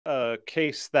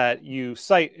case that you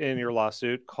cite in your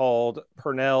lawsuit called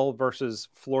Purnell versus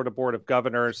Florida Board of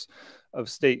Governors of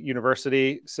State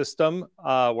University System,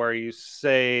 where you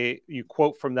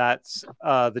quote from that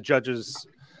the judge's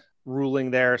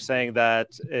ruling there saying that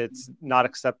it's not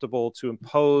acceptable to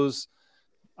impose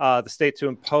the state to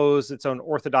impose its own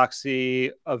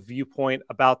orthodoxy of viewpoint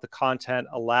about the content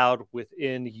allowed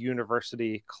within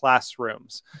university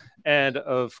classrooms. And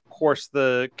of course,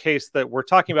 the case that we're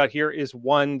talking about here is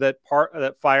one that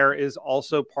FIRE is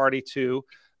also party to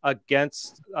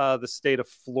against the state of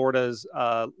Florida's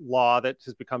law that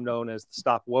has become known as the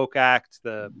Stop Woke Act,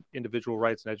 the Individual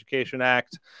Rights and Education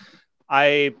Act.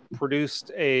 I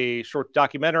produced a short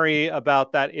documentary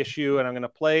about that issue, and I'm going to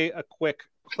play a quick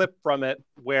clip from it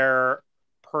where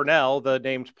Purnell, the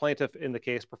named plaintiff in the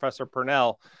case, Professor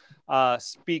Purnell,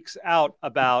 speaks out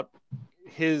about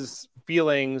his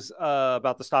feelings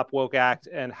about the Stop Woke Act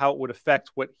and how it would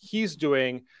affect what he's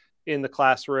doing in the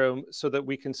classroom, so that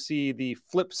we can see the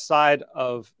flip side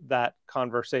of that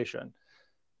conversation.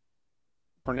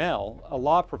 Purnell, a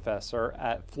law professor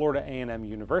at Florida A&M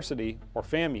University, or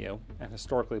FAMU, an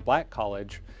historically black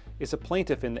college, is a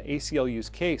plaintiff in the ACLU's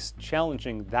case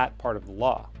challenging that part of the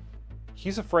law.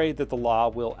 He's afraid that the law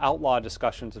will outlaw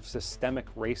discussions of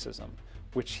systemic racism,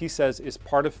 which he says is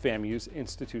part of FAMU's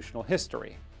institutional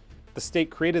history. The state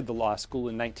created the law school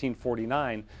in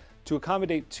 1949 to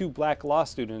accommodate 2 black law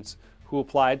students who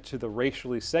applied to the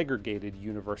racially segregated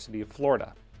University of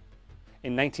Florida.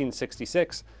 In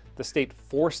 1966, the state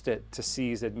forced it to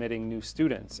cease admitting new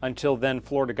students until then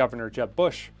Florida Governor Jeb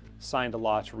Bush signed a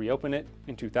law to reopen it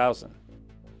in 2000.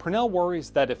 Purnell worries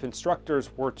that if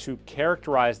instructors were to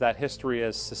characterize that history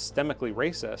as systemically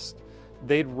racist,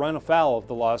 they'd run afoul of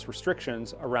the law's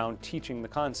restrictions around teaching the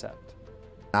concept.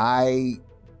 I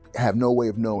have no way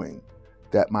of knowing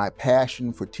that my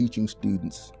passion for teaching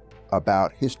students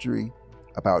about history,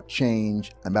 about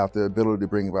change, about the ability to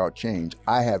bring about change,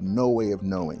 I have no way of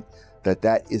knowing that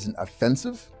that isn't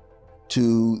offensive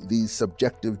to these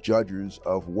subjective judges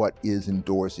of what is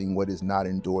endorsing, what is not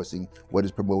endorsing, what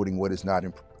is promoting, what is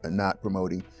not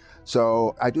promoting.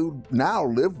 So I do now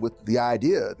live with the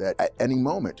idea that at any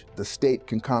moment the state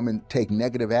can come and take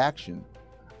negative action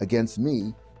against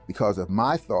me because of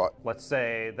my thought. Let's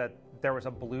say that there was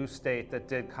a blue state that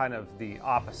did kind of the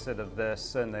opposite of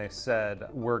this, and they said,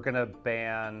 we're going to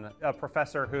ban a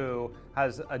professor who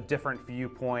has a different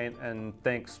viewpoint and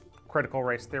thinks critical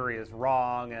race theory is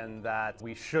wrong and that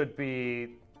we should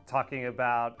be talking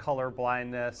about color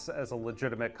blindness as a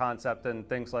legitimate concept and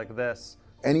things like this.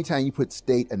 Anytime you put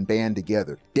state and ban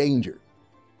together, danger,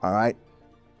 all right?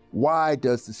 Why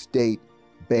does the state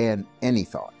ban any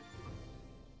thought?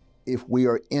 If we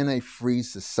are in a free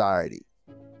society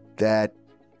that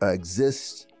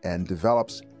exists and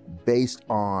develops based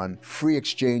on free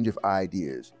exchange of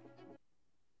ideas.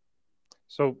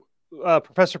 So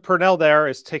Professor Purnell there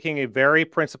is taking a very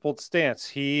principled stance.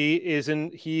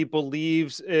 He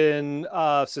believes in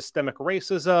systemic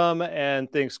racism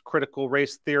and thinks critical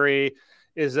race theory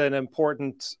is an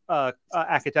important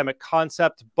academic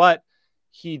concept, but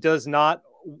he it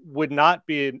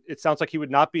sounds like he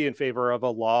would not be in favor of a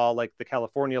law like the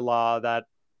California law that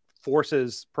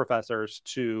forces professors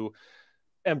to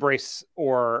embrace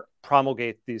or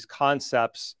promulgate these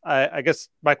concepts. I guess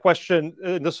my question,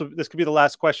 this could be the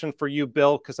last question for you,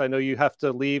 Bill, because I know you have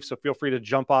to leave, so feel free to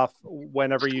jump off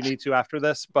whenever you need to after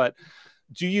this. But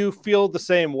do you feel the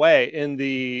same way in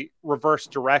the reverse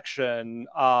direction,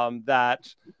 that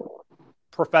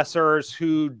professors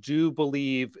who do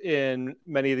believe in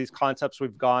many of these concepts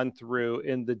we've gone through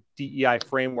in the DEI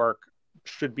framework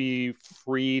should be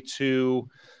free to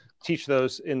teach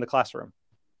those in the classroom?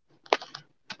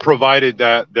 Provided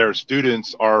that their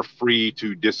students are free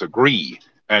to disagree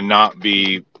and not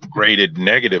be graded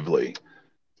negatively.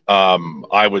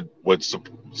 I would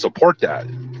support that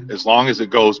as long as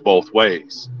it goes both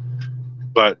ways.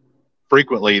 But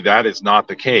frequently that is not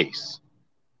the case.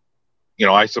 You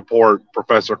know, I support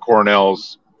Professor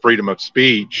Cornell's freedom of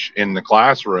speech in the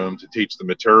classroom to teach the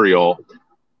material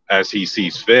as he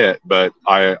sees fit, but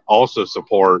I also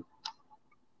support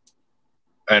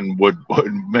and would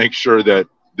make sure that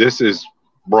this is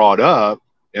brought up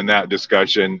in that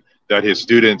discussion, that his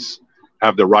students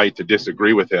have the right to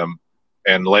disagree with him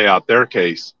and lay out their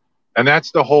case. And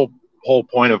that's the whole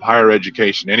point of higher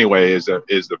education anyway, is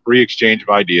the free exchange of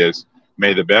ideas.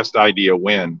 May the best idea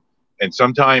win. And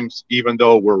sometimes, even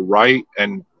though we're right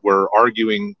and we're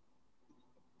arguing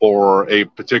for a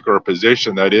particular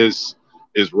position that is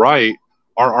right,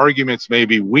 our arguments may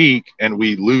be weak and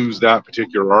we lose that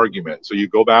particular argument. So you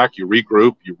go back, you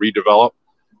regroup, you redevelop,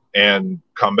 and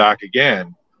come back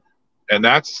again. And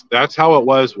that's how it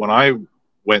was when I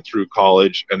went through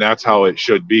college, and that's how it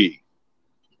should be.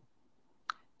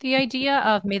 The idea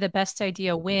of may the best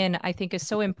idea win, I think, is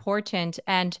so important.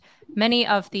 And many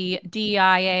of the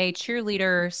DEIA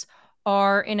cheerleaders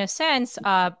are, in a sense,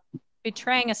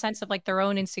 betraying a sense of like their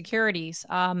own insecurities.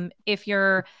 If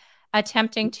you're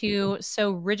attempting to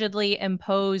so rigidly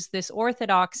impose this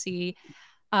orthodoxy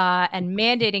and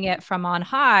mandating it from on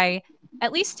high,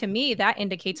 at least to me, that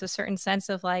indicates a certain sense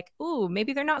of like, ooh,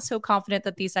 maybe they're not so confident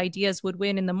that these ideas would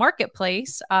win in the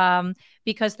marketplace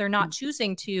because they're not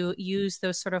choosing to use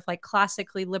those sort of like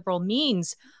classically liberal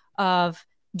means of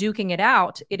duking it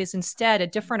out. It is instead a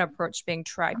different approach being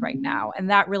tried right now. And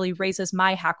that really raises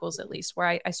my hackles, at least,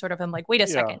 where I sort of am like, wait a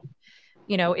second,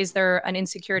 you know, is there an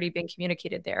insecurity being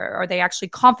communicated there? Are they actually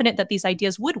confident that these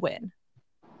ideas would win?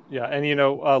 Yeah. And, you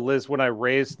know, Liz, when I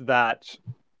raised that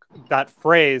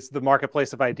phrase, the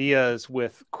marketplace of ideas,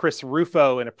 with Chris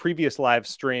Rufo in a previous live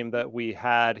stream that we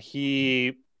had,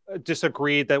 he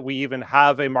disagreed that we even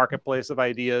have a marketplace of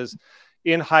ideas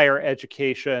in higher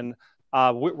education.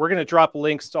 We're going to drop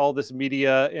links to all this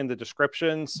media in the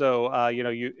description. So, you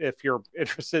know, if you're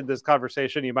interested in this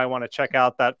conversation, you might want to check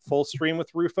out that full stream with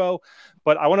Rufo.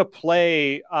 But I want to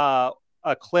play a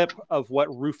clip of what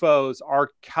Rufo's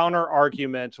counter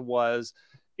argument was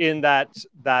in that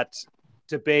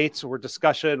debate or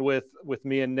discussion with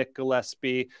me and Nick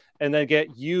Gillespie, and then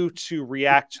get you to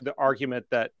react to the argument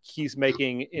that he's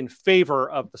making in favor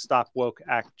of the Stop Woke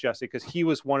Act, Jesse, because he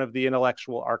was one of the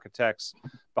intellectual architects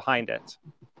behind it.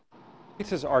 It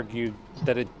has argued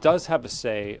that it does have a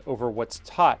say over what's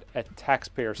taught at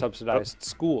taxpayer-subsidized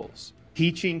schools.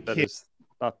 Teaching kids.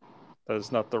 That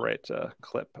is not the right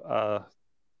clip. Let's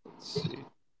see.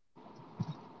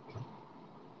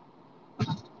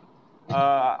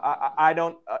 I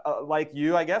don't, like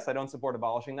you, I guess, I don't support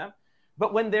abolishing them.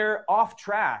 But when they're off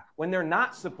track, when they're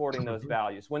not supporting those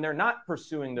values, when they're not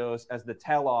pursuing those as the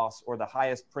telos or the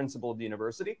highest principle of the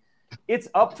university, it's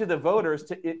up to the voters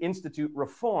to institute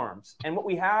reforms. And what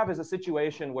we have is a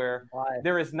situation where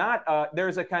there is not,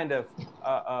 there's a kind of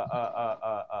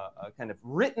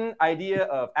written idea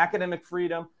of academic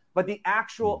freedom, but the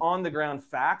actual on the ground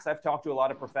facts. I've talked to a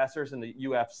lot of professors in the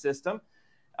UF system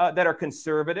that are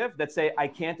conservative, that say, I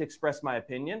can't express my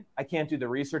opinion. I can't do the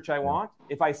research I want.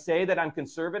 If I say that I'm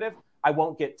conservative, I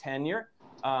won't get tenure.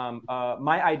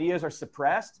 My ideas are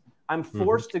suppressed. I'm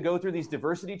forced to go through these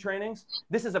diversity trainings.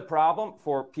 This is a problem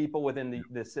for people within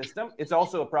the system. It's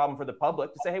also a problem for the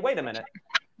public to say, hey, wait a minute.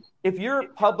 If you're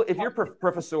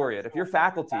professoriate, if you're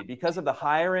faculty, because of the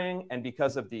hiring and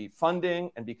because of the funding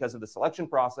and because of the selection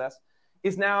process,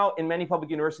 is now in many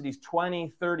public universities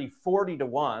 20, 30, 40 to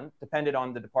 1, dependent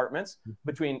on the departments,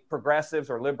 between progressives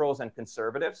or liberals and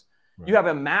conservatives. Right. You have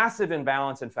a massive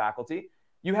imbalance in faculty.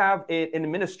 You have an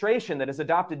administration that has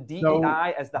adopted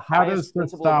DEI as the highest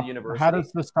principle of the university. How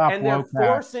does the Stop And Woke they're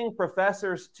forcing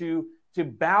professors to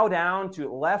bow down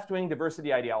to left-wing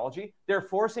diversity ideology. They're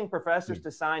forcing professors to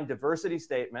sign diversity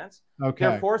statements. Okay.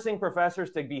 They're forcing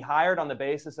professors to be hired on the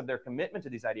basis of their commitment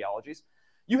to these ideologies.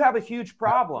 You have a huge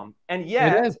problem. And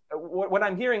yet, what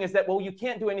I'm hearing is that, well, you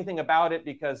can't do anything about it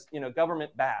because, you know,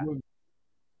 government bad.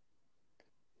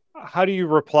 How do you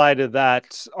reply to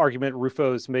that argument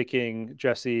Rufo's making,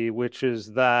 Jesse, which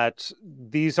is that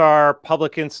these are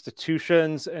public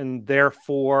institutions and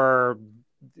therefore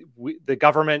the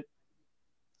government,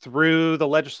 through the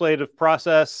legislative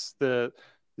process, the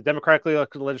democratically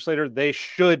elected legislator, they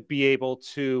should be able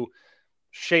to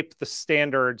shape the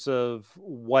standards of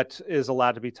what is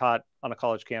allowed to be taught on a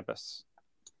college campus?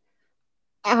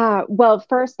 Well,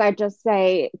 first, I just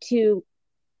say to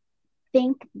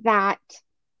think that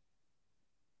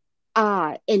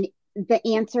the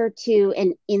answer to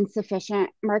an insufficient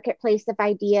marketplace of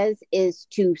ideas is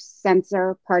to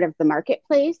censor part of the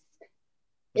marketplace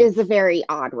is a very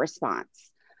odd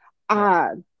response.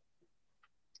 As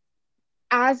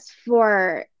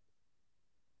for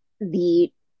the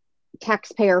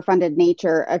taxpayer-funded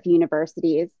nature of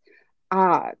universities,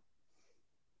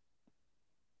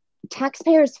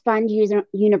 taxpayers fund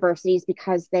universities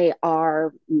because they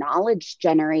are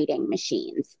knowledge-generating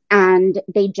machines, and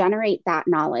they generate that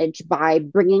knowledge by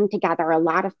bringing together a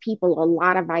lot of people, a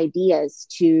lot of ideas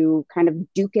to kind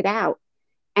of duke it out.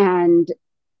 And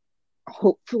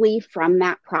hopefully from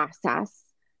that process,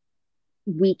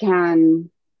 we can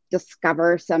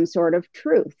discover some sort of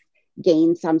truth,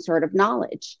 gain some sort of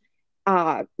knowledge.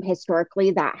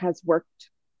 Historically, that has worked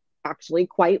actually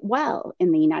quite well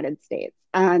in the United States,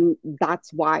 and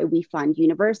that's why we fund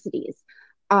universities.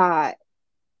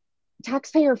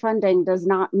 Taxpayer funding does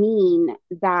not mean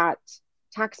that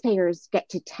taxpayers get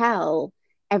to tell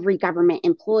every government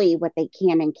employee what they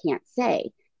can and can't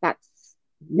say. That's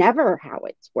never how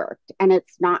it's worked. And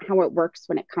it's not how it works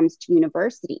when it comes to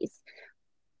universities.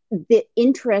 The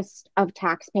interest of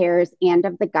taxpayers and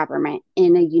of the government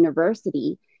in a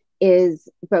university is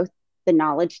both the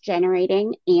knowledge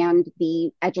generating and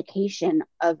the education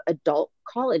of adult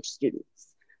college students.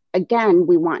 Again,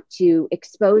 we want to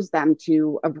expose them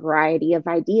to a variety of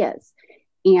ideas.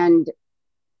 And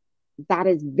that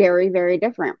is very, very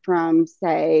different from,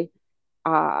 say,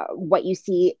 what you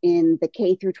see in the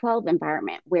K through 12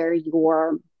 environment, where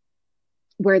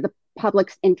the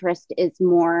public's interest is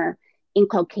more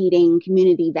inculcating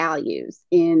community values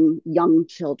in young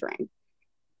children.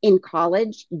 In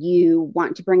college, you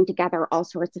want to bring together all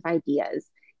sorts of ideas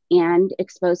and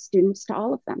expose students to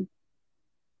all of them.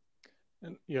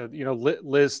 And,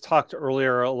 Liz talked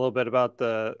earlier a little bit about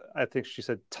I think she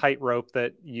said tightrope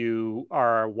that you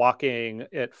are walking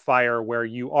at FIRE, where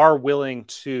you are willing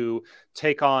to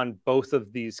take on both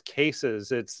of these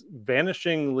cases. It's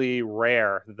vanishingly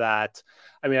rare that,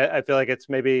 I feel like it's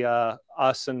maybe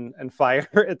us and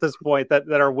FIRE at this point that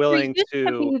are willing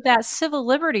to be that civil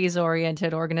liberties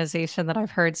oriented organization that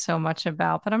I've heard so much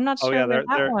about, but I'm not sure where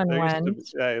that one went.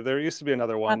 There used to be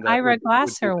another one, that Ira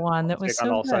Glasser one that was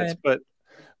so good. Sides.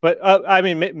 But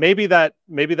maybe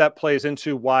that plays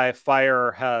into why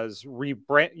FIRE has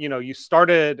rebrand. You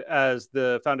started as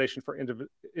the Foundation for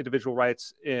Individual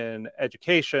Rights in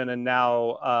Education, and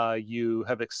now you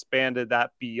have expanded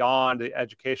that beyond the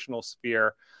educational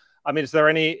sphere. Is there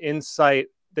any insight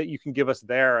that you can give us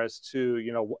there as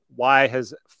to why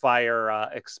has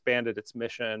FIRE expanded its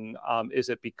mission? Is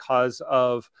it because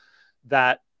of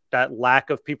that lack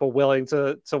of people willing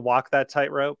to walk that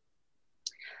tightrope?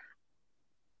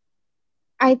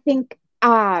 I think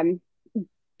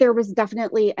there was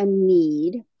definitely a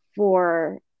need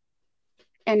for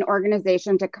an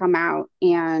organization to come out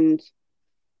and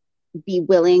be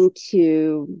willing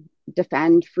to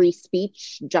defend free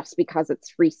speech just because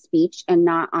it's free speech, and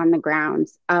not on the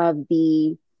grounds of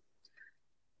the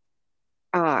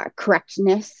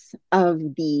correctness of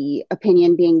the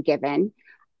opinion being given.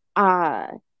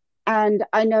 And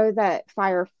I know that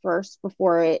FIRE first,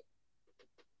 before it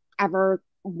ever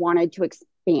wanted to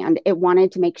expand, it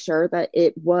wanted to make sure that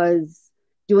it was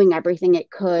doing everything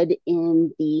it could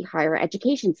in the higher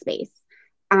education space.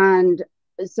 And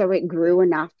so it grew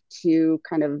enough to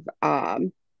kind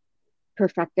of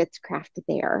perfect its craft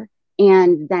there.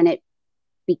 And then it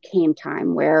became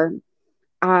time where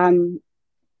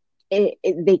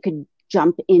they could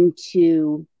jump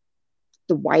into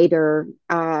the wider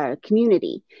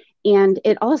community. And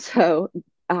it also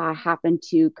happened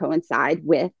to coincide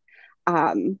with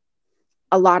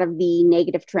a lot of the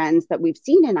negative trends that we've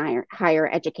seen in higher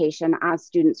education as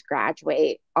students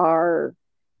graduate are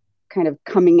kind of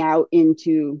coming out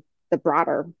into the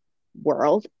broader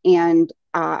world. And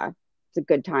it's a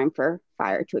good time for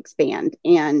FIRE to expand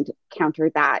and counter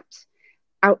that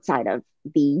outside of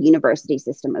the university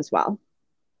system as well.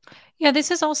 Yeah,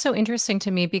 this is also interesting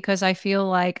to me because I feel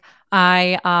like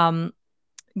I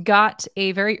got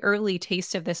a very early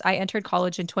taste of this. I entered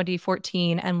college in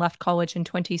 2014 and left college in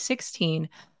 2016.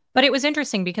 But it was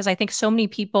interesting because I think so many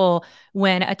people,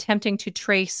 when attempting to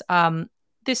trace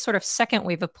this sort of second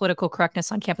wave of political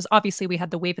correctness on campus, obviously we had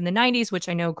the wave in the 90s, which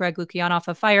I know Greg Lukianoff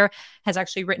of FIRE has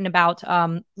actually written about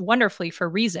wonderfully for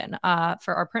Reason,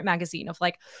 for our print magazine, of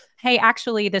like, hey,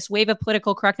 actually this wave of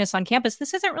political correctness on campus,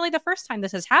 this isn't really the first time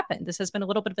this has happened. This has been a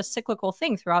little bit of a cyclical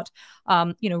thing throughout,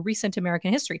 recent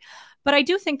American history. But I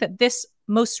do think that this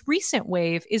most recent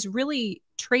wave is really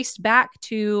traced back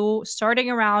to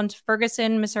starting around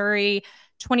Ferguson, Missouri,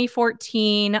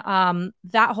 2014,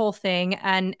 that whole thing.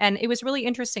 And it was really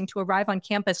interesting to arrive on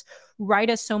campus right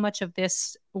as so much of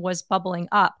this was bubbling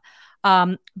up.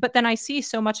 But then I see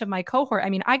so much of my cohort.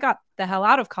 I got the hell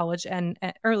out of college and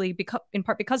early in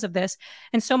part because of this.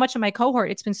 And so much of my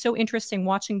cohort, it's been so interesting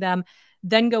watching them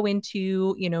then go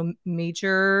into,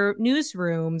 major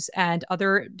newsrooms and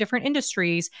other different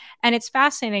industries. And it's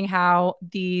fascinating how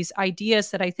these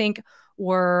ideas that I think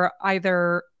were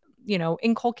either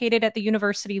inculcated at the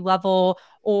university level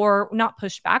or not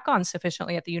pushed back on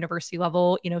sufficiently at the university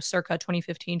level, circa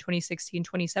 2015, 2016,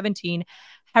 2017,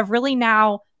 have really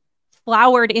now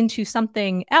flowered into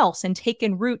something else and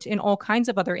taken root in all kinds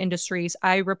of other industries.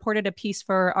 I reported a piece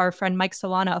for our friend Mike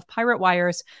Solana of Pirate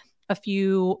Wires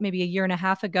maybe a year and a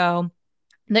half ago,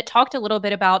 that talked a little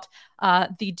bit about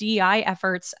the DEI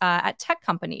efforts at tech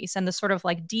companies and the sort of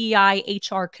like DEI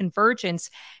HR convergence,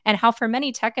 and how for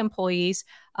many tech employees,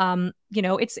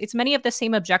 it's many of the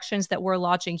same objections that we're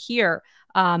lodging here,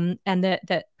 and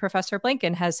that Professor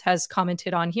Blanken has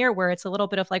commented on here, where it's a little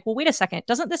bit of like, well, wait a second,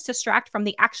 doesn't this distract from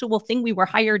the actual thing we were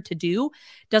hired to do?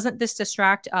 Doesn't this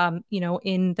distract,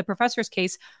 in the professor's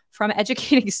case, from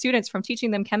educating students, from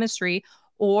teaching them chemistry,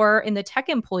 or in the tech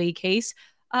employee case,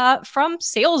 from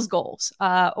sales goals,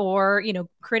 or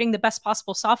creating the best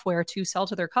possible software to sell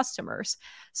to their customers?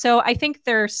 So I think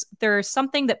there's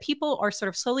something that people are sort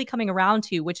of slowly coming around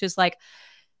to, which is like,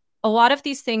 a lot of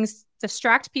these things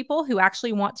distract people who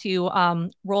actually want to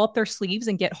roll up their sleeves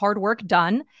and get hard work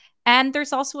done. And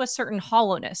there's also a certain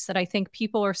hollowness that I think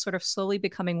people are sort of slowly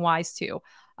becoming wise to.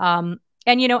 And,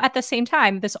 at the same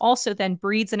time, this also then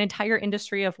breeds an entire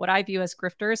industry of what I view as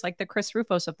grifters, like the Chris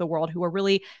Rufos of the world, who are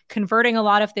really converting a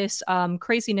lot of this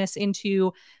craziness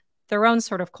into their own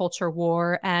sort of culture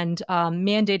war, and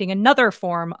mandating another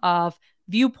form of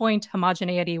viewpoint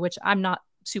homogeneity, which I'm not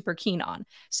super keen on.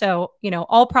 So,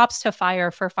 all props to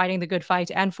FIRE for fighting the good fight,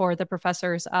 and for the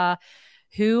professors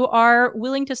who are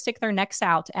willing to stick their necks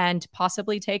out and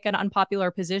possibly take an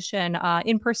unpopular position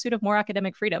in pursuit of more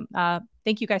academic freedom.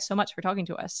 Thank you guys so much for talking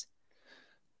to us.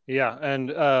 Yeah, and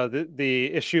the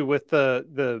issue with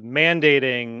the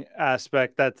mandating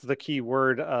aspect, that's the key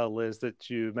word, Liz, that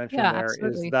you mentioned there,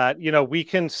 absolutely. Is that, we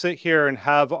can sit here and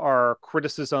have our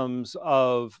criticisms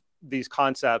of these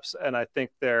concepts, and I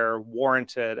think they're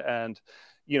warranted. And,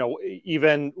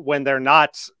 even when they're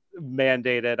not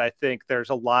mandated, I think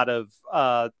there's a lot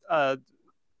of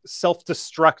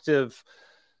self-destructive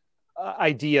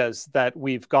ideas that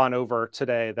we've gone over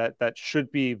today that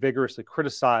should be vigorously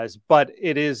criticized. But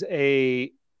it is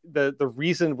the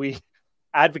reason we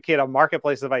advocate a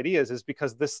marketplace of ideas is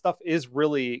because this stuff is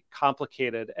really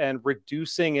complicated, and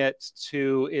reducing it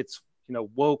to its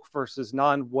woke versus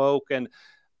non-woke, and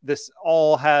this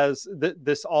all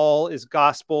is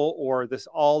gospel, or this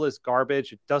all is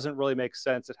garbage. It doesn't really make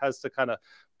sense. It has to kind of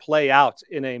play out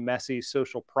in a messy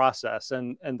social process.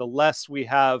 And the less we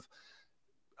have,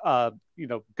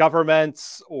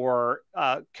 governments or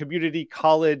community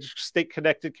college,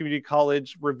 state-connected community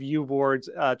college review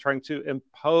boards trying to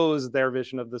impose their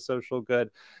vision of the social good,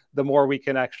 the more we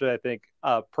can actually, I think,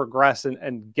 progress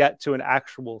and get to an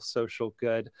actual social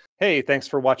good. Hey, thanks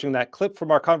for watching that clip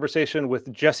from our conversation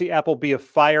with Jessie Appleby of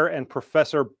FIRE and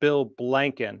Professor Bill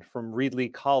Blanken from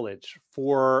Reedley College.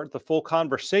 For the full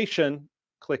conversation,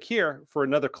 click here. For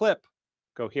another clip,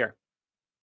 go here.